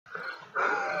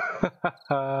We've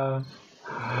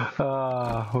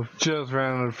just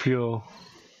ran out of fuel.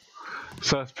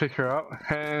 So let's pick her up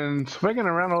and we're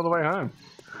gonna run all the way home.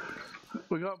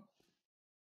 We got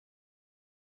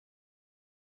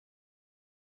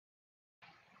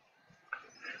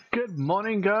Good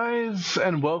morning guys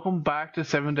and welcome back to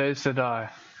 7 Days to Die.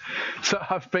 So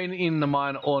I've been in the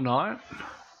mine all night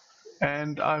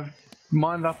and I've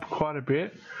mined up quite a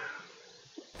bit.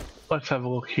 Let's have a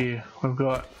look here. We've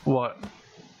got what?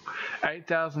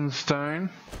 8,000 stone,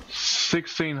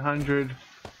 1,600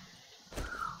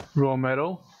 raw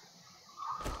metal,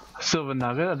 silver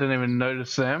nugget, I didn't even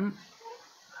notice them,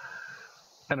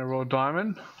 and a raw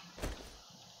diamond,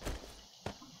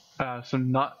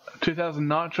 some 2,000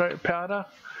 nitrate powder,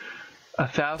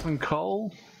 1,000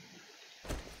 coal.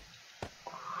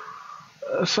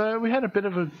 So we had a bit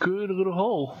of a good little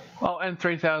haul. Oh, and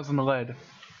 3,000 lead.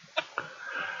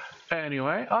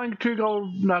 Anyway, I think 2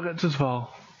 gold nuggets as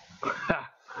well.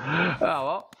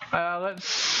 Oh well,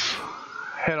 let's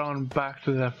head on back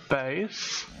to the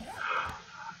base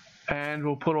and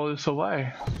we'll put all this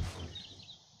away.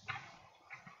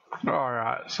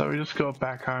 Alright, so we just got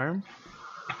back home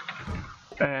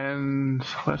and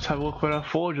let's have a look what our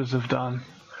forges have done.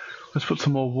 Let's put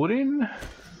some more wood in.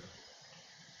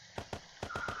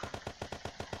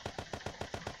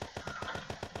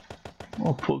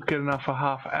 We'll get enough for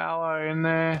half hour in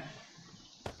there.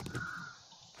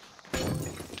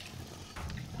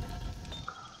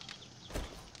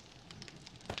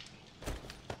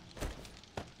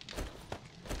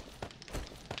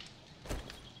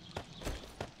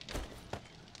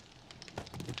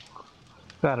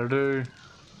 That'll do.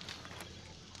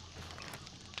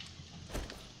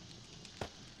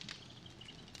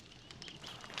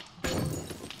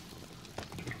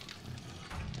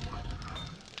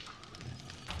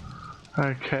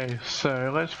 Okay,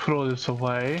 so let's put all this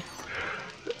away.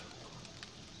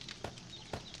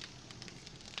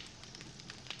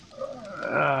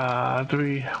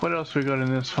 What else we got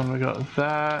in this one? We got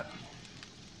that.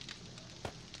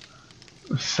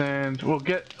 Sand. We'll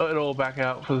get it all back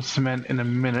out for the cement in a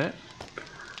minute.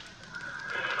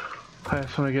 I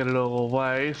just want to get it all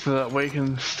away so that we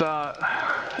can start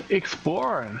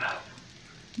exploring.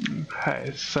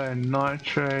 Okay, so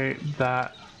nitrate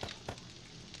that.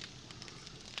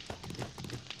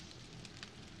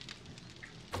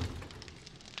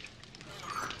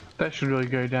 That should really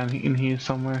go down in here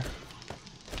somewhere.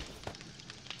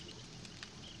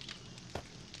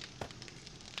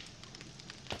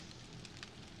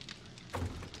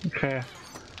 Okay.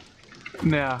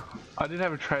 Now, I did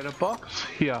have a trader box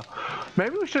here.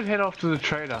 Maybe we should head off to the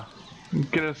trader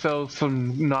and get ourselves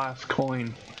some nice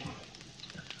coin.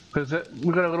 Because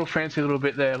we've got a little fancy little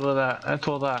bit there, look at that, that's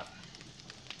all that.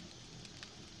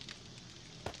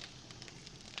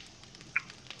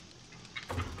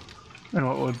 And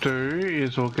what we'll do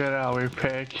is we'll get our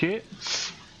repair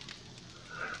kits.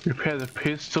 Repair the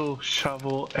pistol,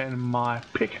 shovel and my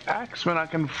pickaxe when I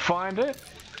can find it.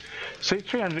 See,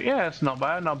 300, yeah, it's not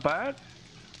bad, not bad.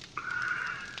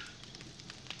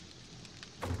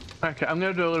 Okay, I'm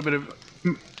going to do a little bit of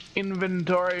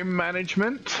inventory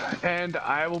management and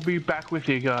I will be back with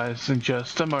you guys in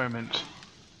just a moment.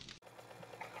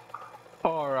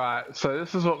 Alright, so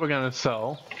this is what we're going to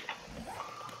sell.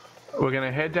 We're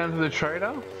going to head down to the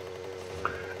trader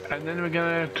and then we're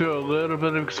going to do a little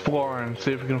bit of exploring,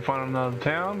 see if we can find another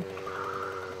town.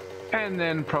 And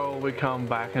then probably come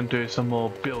back and do some more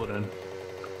building.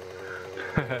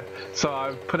 So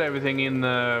I've put everything in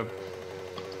the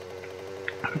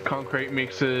concrete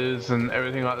mixers and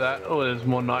everything like that. Oh, there's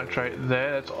more nitrate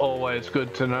there. That's always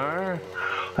good to know.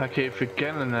 I keep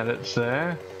forgetting that it's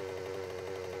there.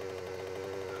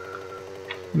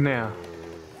 Now,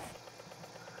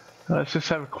 let's just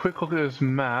have a quick look at this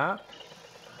map.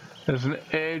 There's an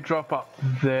airdrop up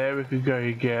there we could go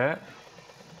get.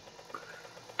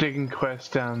 Digging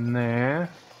quest down there.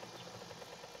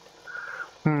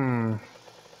 You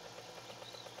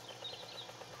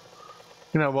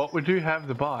know what, we do have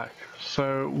the bike,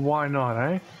 so why not,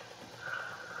 eh?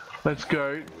 Let's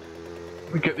go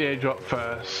get the airdrop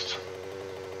first.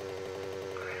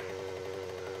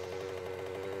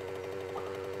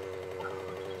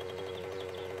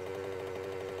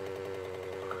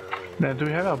 Now, do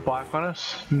we have our bike on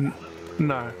us?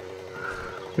 No.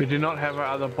 We do not have our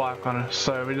other bike on us,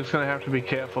 so we're just going to have to be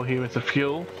careful here with the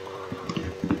fuel.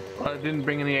 I didn't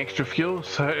bring any extra fuel,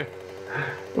 so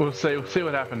we'll see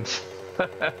what happens.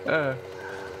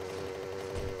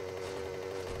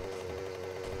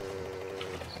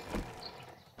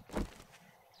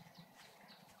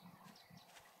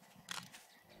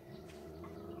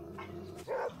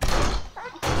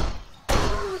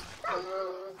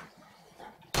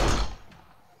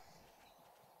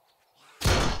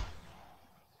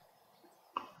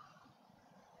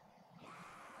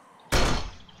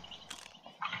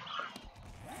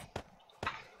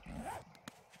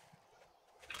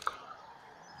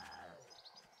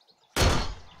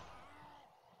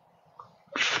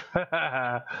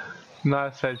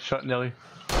 Nice headshot, Nelly.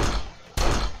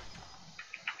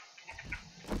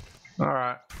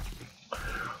 Alright.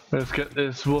 Let's get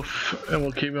this wolf and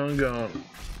we'll keep on going.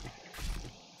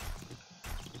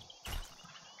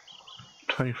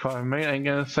 25 mate, ain't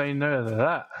gonna say no to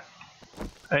that.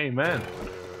 Amen.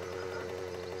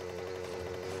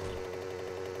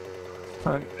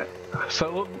 Okay.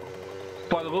 So look,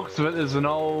 by the looks of it, there's an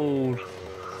old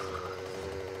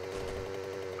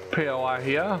POI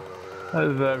here,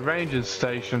 the Rangers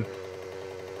station.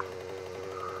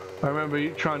 I remember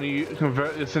you trying to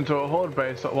convert this into a horde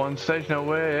base at one stage. Now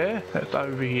where? It's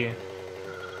over here.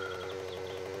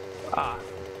 Ah,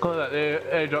 look at that, the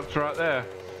airdrop's right there.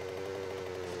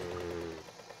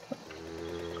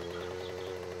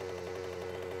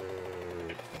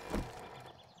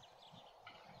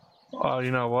 Oh,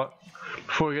 you know what?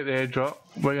 Before we get the airdrop,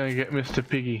 we're gonna get Mr.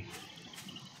 Piggy.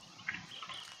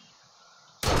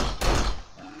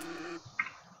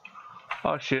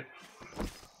 Oh shit.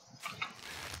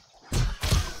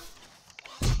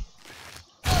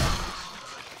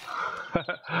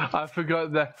 I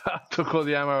forgot that I took all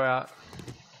the ammo out.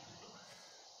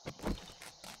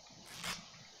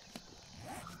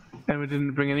 And we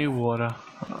didn't bring any water.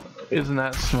 Isn't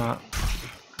that smart?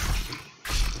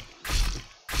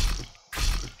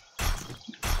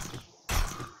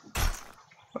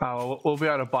 Oh, we'll be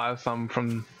able to buy some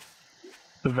from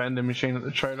the vending machine at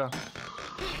the trader.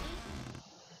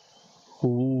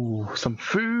 Ooh, some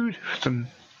food, some...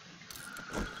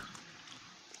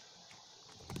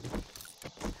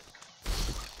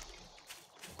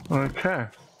 Okay.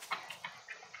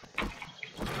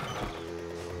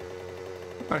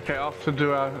 Okay, off to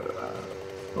do our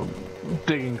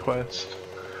digging quest.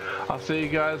 I'll see you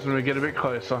guys when we get a bit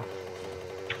closer.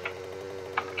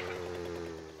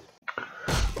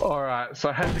 Alright, so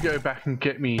I had to go back and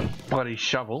get me bloody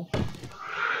shovel.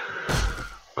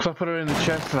 Because I put it in the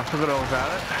chest and I forgot all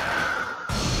about it.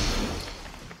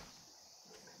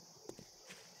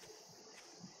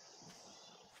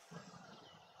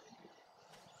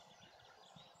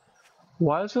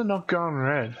 Why is it not going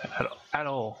red at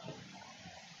all?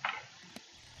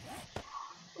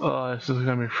 Oh, this is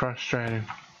going to be frustrating.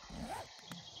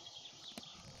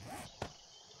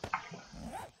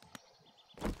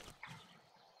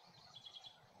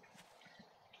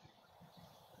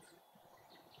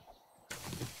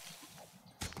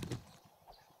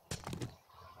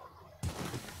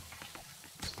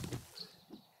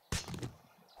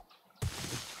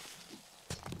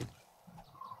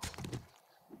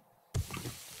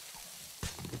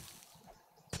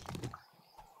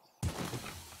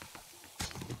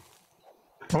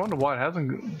 I wonder why it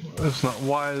hasn't. It's not.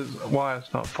 Why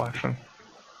it's not flashing?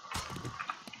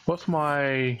 What's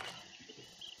my?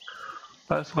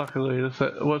 That's luckily.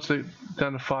 What's it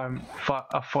down to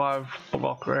a 5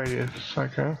 block radius?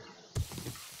 Okay.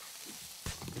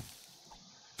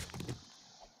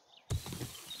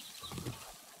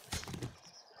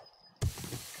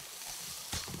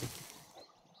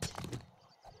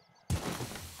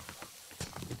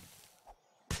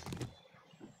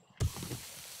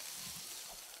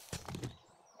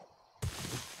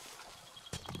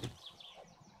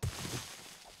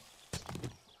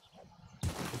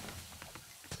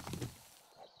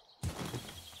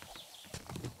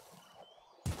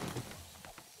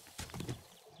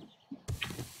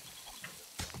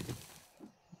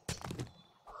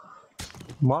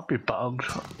 Might be bugged.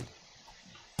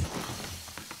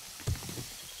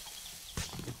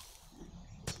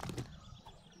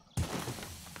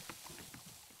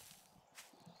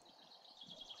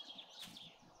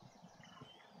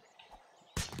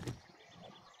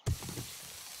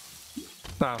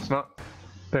 No, it's not.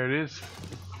 There it is.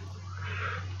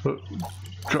 Look,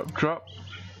 drop, drop.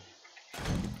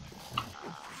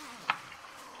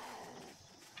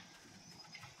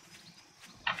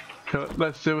 Okay,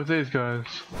 let's deal with these guys.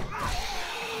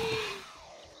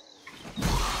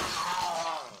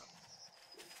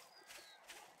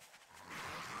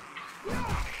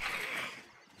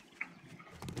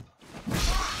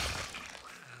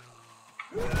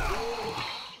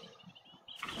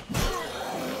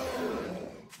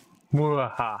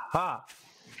 Mwahaha.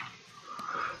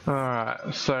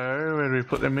 Alright, so where do we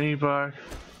put the mini bike?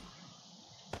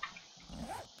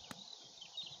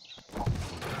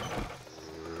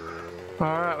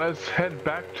 Alright, let's head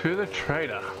back to the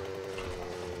trader.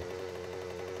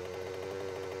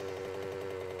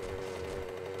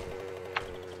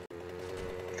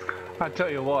 I tell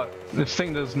you what, this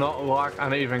thing does not like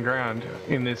uneven ground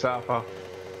in this alpha.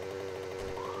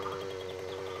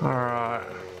 Alright.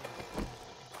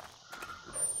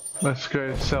 Let's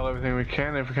go sell everything we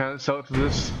can. If we can't sell it to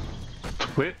this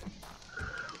split,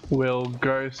 we'll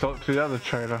go sell it to the other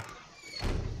trader.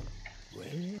 Well,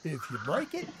 if you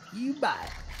break it, you buy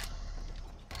it.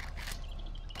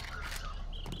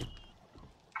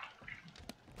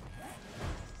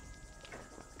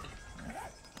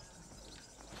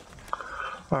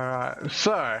 Alright,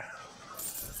 so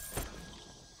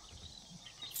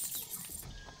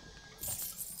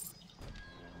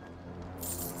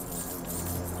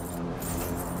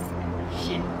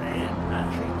Shit, man,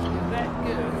 I treat you that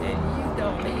good and you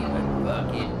don't even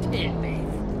fucking tip me.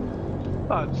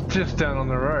 oh, it's just down on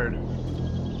the road.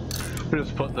 We'll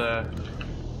just put the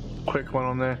quick one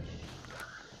on there.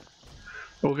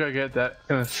 We'll go get that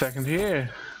in a second here.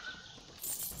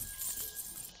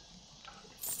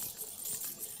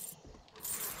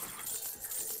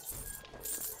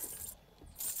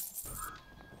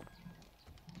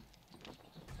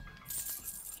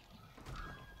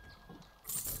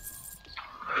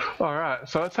 Alright,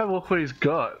 so let's have a look what he's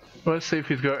got. Let's see if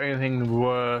he's got anything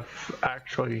worth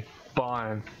actually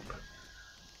buying.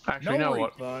 Actually, No you know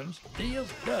what? refunds.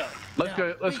 Deal's done.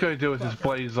 Let's go deal with this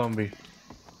bloody zombie.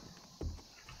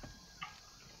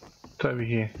 It's over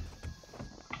here.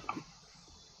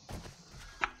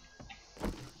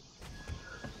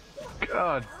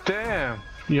 God damn!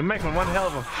 You're making one hell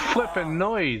of a flippin'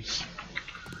 noise.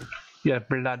 You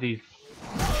bloody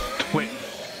twit.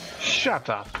 Shut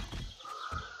up.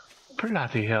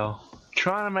 Bloody hell.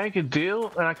 Trying to make a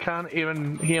deal and I can't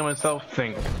even hear myself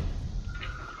think.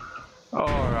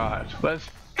 Alright, let's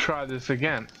try this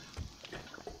again.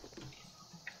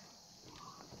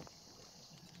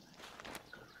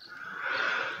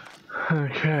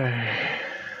 Okay.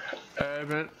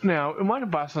 But now, we might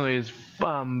buy some of these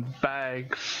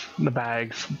books,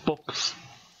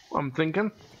 I'm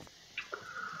thinking.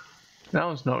 That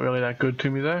one's not really that good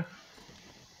to me though.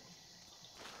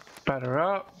 Batter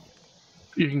up.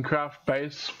 You can craft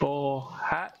baseball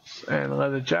hats and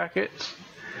leather jackets.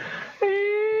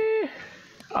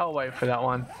 I'll wait for that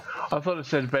one. I thought it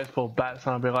said baseball bats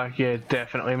and I'd be like, yeah,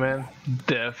 definitely, man.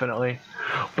 Definitely.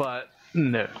 But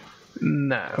no.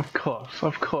 No, of course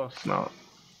not.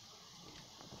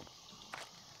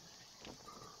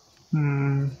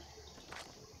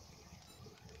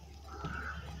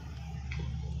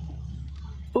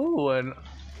 Ooh, and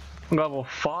level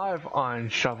 5 iron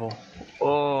shovel.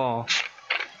 Oh.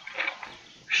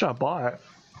 Should I buy it?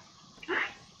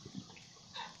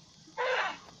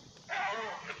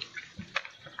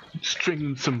 Just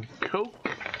drinking some coke.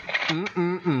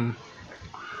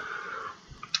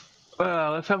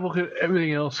 Let's have a look at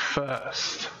everything else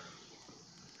first.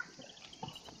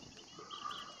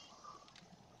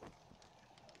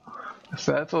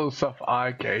 So that's all the stuff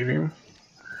I gave him.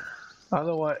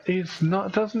 Otherwise,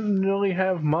 doesn't really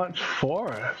have much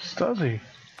for us, does he?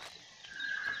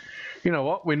 You know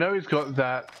what? We know he's got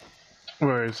that.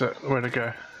 Where is it? Where'd it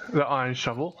go? The iron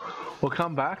shovel. We'll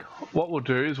come back. What we'll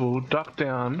do is we'll duck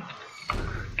down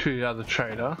to the other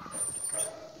trader.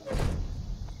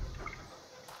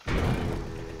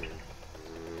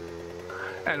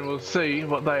 And we'll see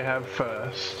what they have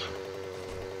first.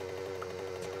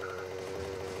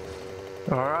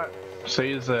 Alright, see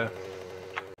you there.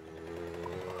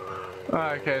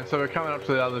 Okay, so we're coming up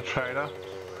to the other trader.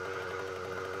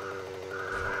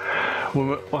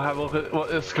 We'll have a look at what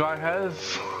this guy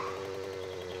has.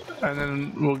 And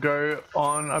then we'll go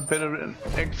on a bit of an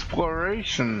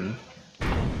exploration.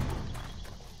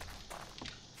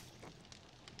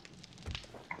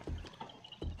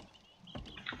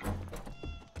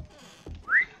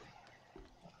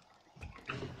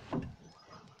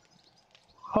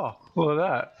 Oh, look at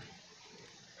that.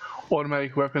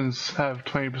 Automatic weapons have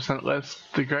 20% less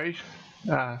degradation.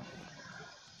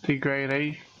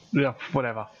 Yeah,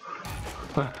 whatever.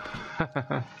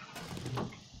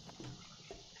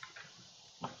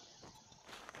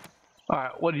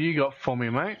 Alright, what do you got for me,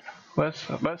 mate? Let's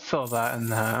sell that and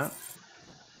that.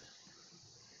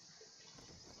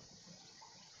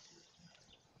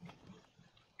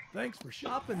 Thanks for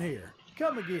shopping here.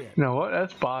 Come again. You know what?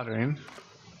 That's bartering.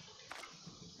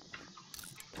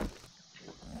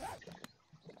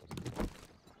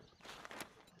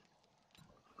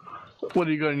 What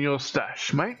do you got in your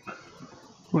stash, mate?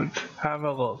 Let's have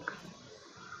a look.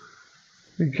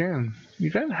 Again, you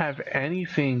don't have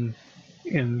anything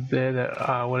in there that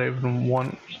I would even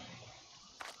want.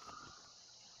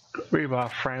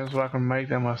 Rebar frames, but I can make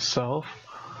them myself.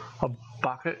 A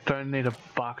bucket, don't need a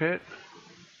bucket.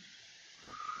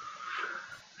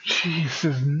 Jeez,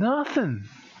 there's nothing.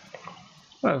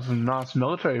 Those some nice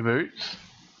military boots.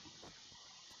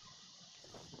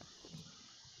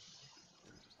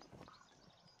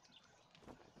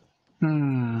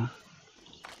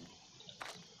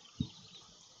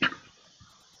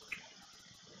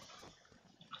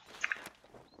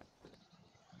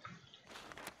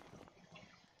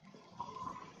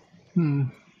 Hmm.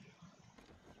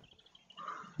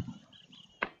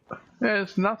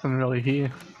 There's nothing really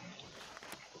here.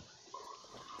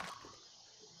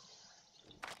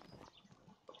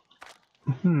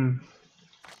 Hmm.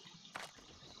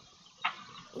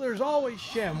 Well, there's always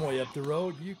Shamway up the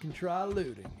road. You can try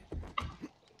looting.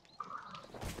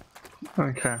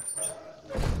 Okay.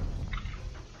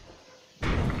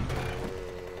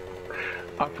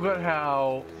 I forgot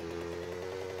how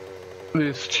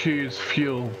this chews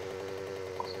fuel.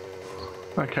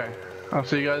 Okay. I'll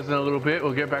see you guys in a little bit.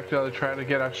 We'll get back to the other trailer,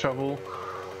 get our shovel,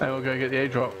 and we'll go get the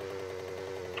airdrop.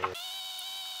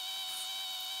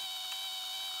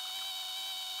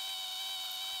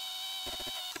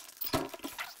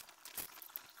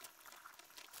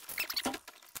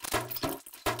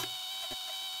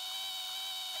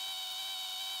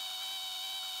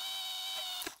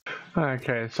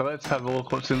 Okay, so let's have a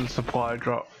look what's in the supply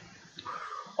drop.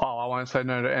 Oh, I won't say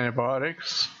no to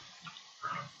antibiotics,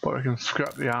 but we can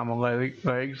scrap the armor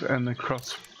legs and the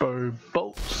crossbow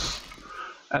bolts,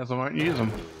 as I won't use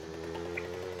them.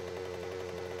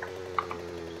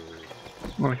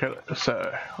 Okay,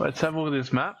 so let's have a look at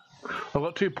this map. I've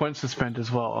got 2 points to spend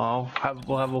as well.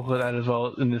 We'll have a look at that as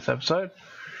well in this episode.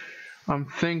 I'm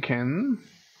thinking.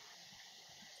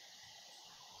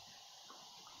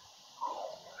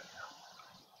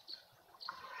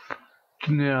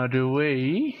 Now, do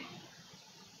we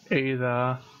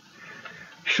either,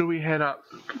 should we head up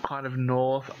kind of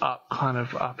north, up kind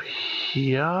of up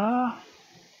here? I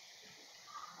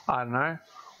don't know.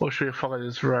 Or should we follow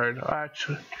this road? I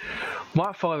actually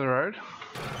might follow the road.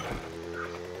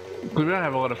 Because we don't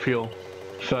have a lot of fuel.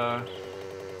 So.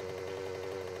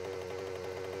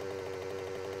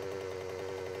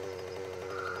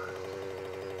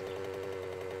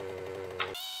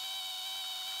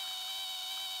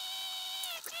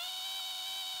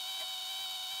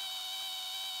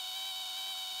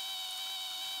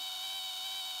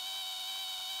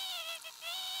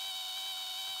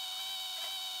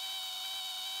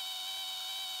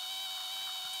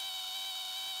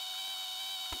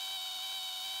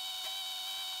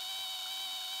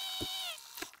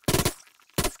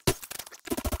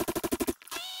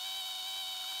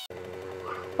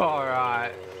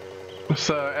 Alright,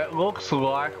 so it looks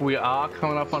like we are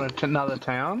coming up on another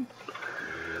town,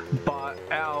 but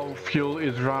our fuel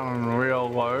is running real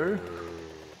low,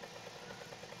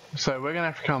 so we're gonna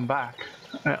have to come back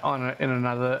in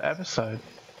another episode.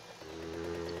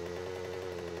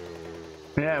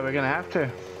 Yeah, we're gonna have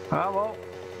to. Oh well,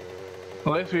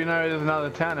 at least we know there's another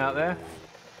town out there.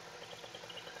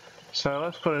 So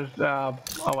let's put a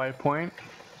waypoint.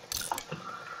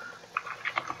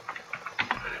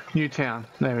 New town,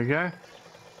 there we go.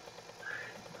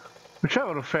 We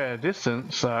travelled a fair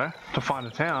distance though to find a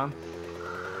town.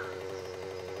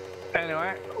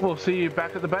 Anyway, we'll see you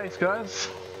back at the base, guys.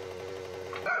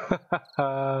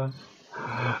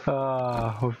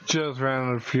 We've just ran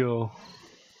out of fuel.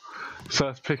 So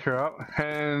let's pick her up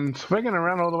and we're gonna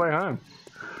run all the way home.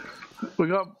 We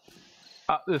got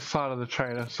up this side of the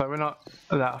trailer, so we're not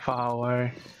that far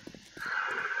away.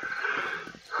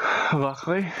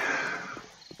 Luckily.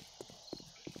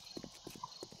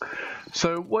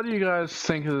 So what do you guys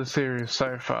think of the series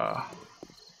so far?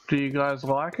 Do you guys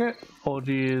like it? Or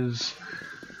do you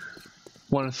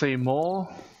want to see more?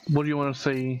 What do you want to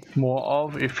see more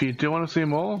of if you do want to see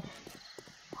more?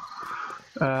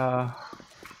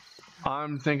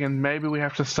 I'm thinking maybe we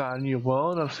have to start a new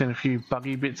world. I've seen a few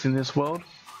buggy bits in this world.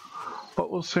 But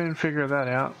we'll soon figure that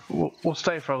out. We'll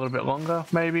stay for a little bit longer,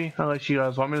 maybe, unless you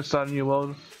guys want me to start a new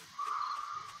world.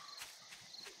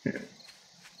 Yeah.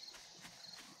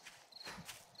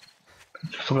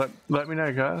 Just let me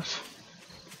know, guys.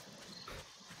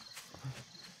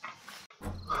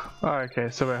 Okay,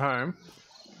 so we're home.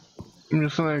 I'm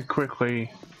just gonna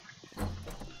quickly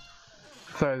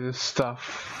throw this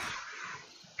stuff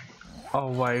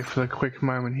away for the quick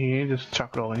moment here. Just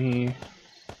chuck it all in here.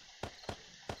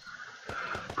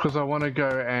 Because I want to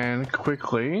go and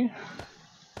quickly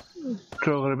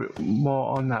do a little bit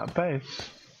more on that base.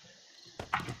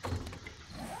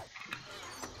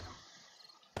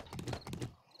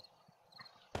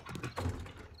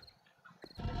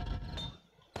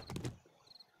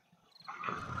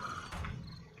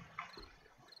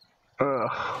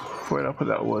 Where'd I put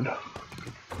that wood?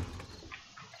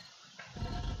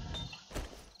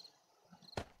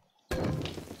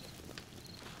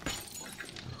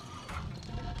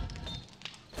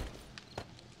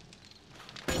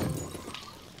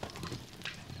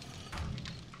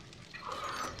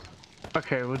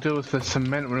 Okay, we'll deal with the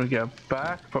cement when we get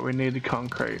back, but we need the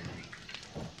concrete.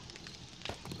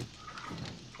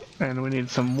 And we need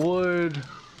some wood.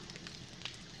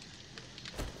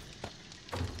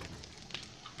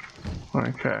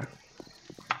 Okay.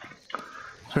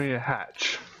 So we need a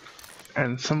hatch.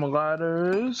 And some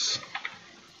ladders.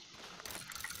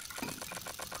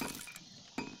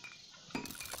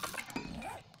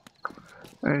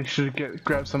 And you should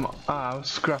grab some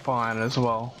scrap iron as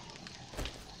well.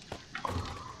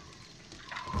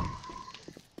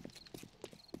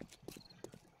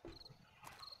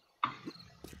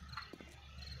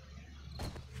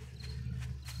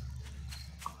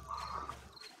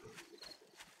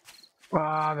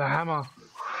 Ah, the hammer.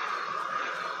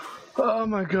 Oh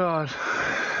my god.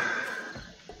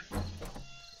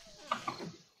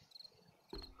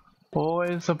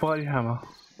 Always the bloody hammer.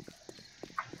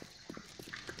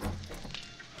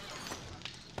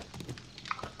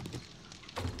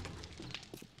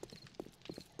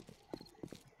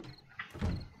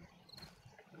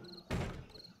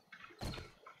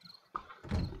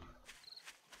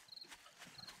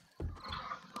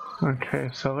 Okay,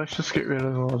 so let's just get rid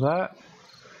of all that.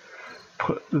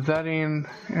 Put that in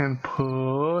and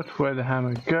put where the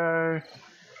hammer go.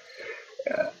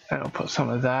 And I'll put some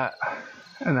of that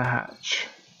in the hatch.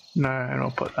 No, and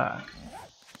I'll put that.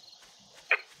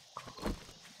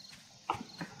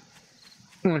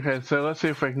 Okay, so let's see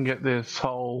if we can get this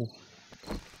whole...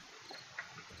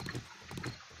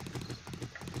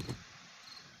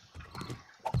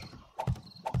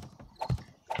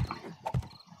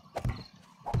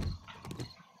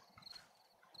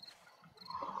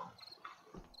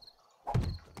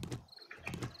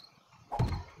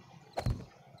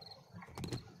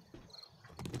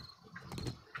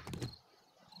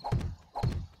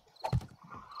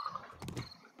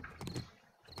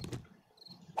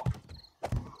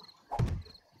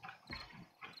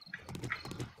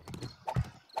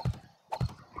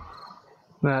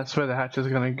 That's where the hatch is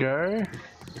going to go.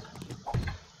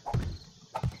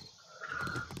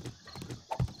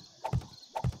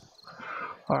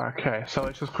 Okay, so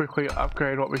let's just quickly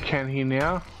upgrade what we can here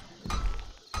now.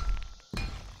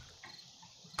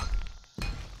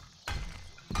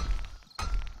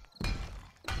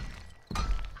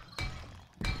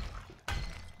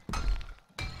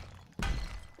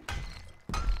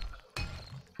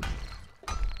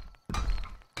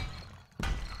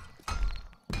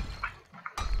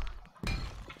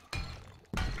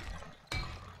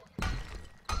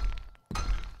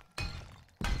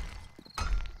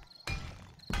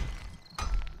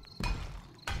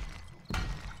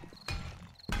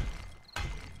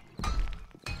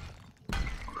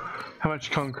 How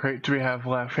much concrete do we have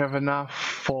left? We have enough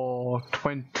for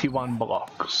 21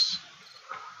 blocks.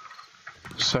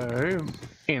 So,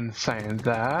 in saying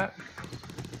that,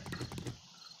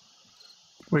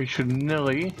 we should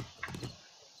nearly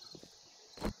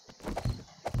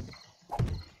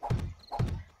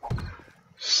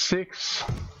six,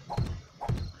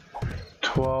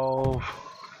 12,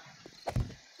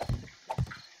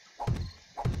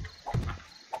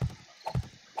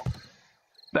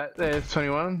 that there's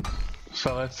 21.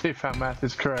 So let's see if our math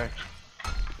is correct.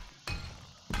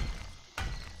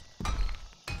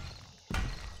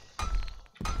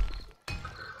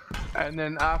 And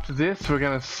then after this, we're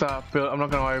going to start building. I'm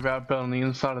not going to worry about building the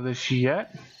inside of this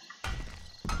yet.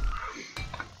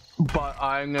 But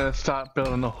I'm going to start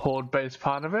building the horde base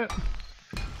part of it.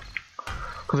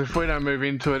 Because if we don't move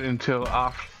into it until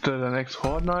after the next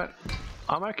horde night,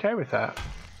 I'm okay with that.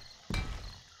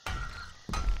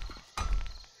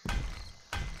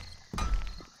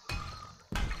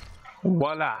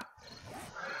 Voila!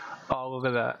 Oh, look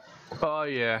at that. Oh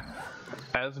yeah,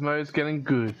 Asmo's getting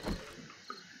good.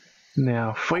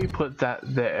 Now, if we put that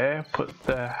there, put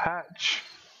the hatch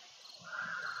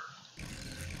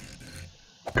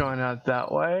going out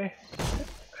that way,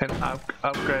 and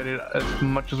upgrade it as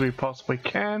much as we possibly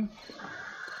can.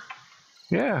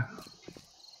 Yeah.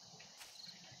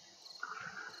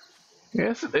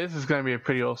 Yes, this is going to be a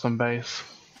pretty awesome base.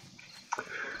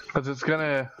 Because it's going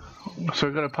to... So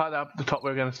we've got a part up at the top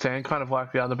where we're going to stand, kind of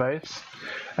like the other base.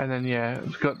 And then, yeah,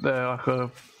 it's got the, like a...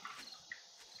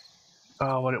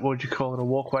 what would you call it? A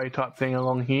walkway type thing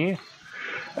along here.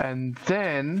 And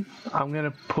then, I'm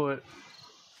going to put...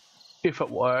 If it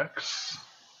works,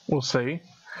 we'll see.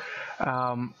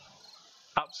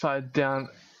 Upside down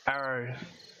arrow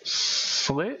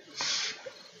slits.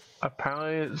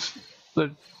 Apparently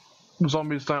the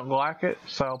zombies don't like it,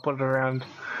 so I'll put it around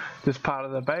this part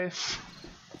of the base.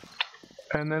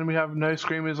 And then we have no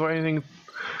screamers or anything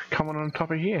coming on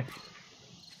top of here.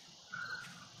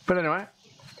 But anyway,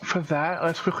 for that,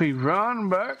 let's quickly run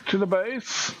back to the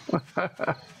base.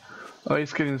 At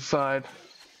least get inside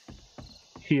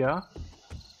here.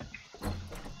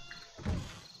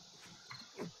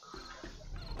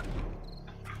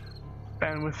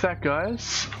 And with that,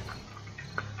 guys,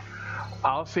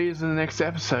 I'll see you in the next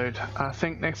episode. I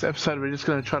think next episode we're just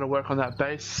going to try to work on that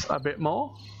base a bit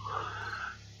more.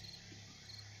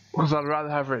 Because I'd rather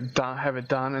have it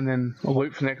done and then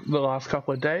loop for the last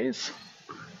couple of days.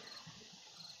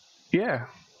 Yeah.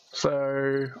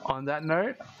 So on that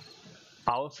note,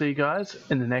 I will see you guys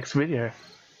in the next video.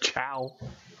 Ciao.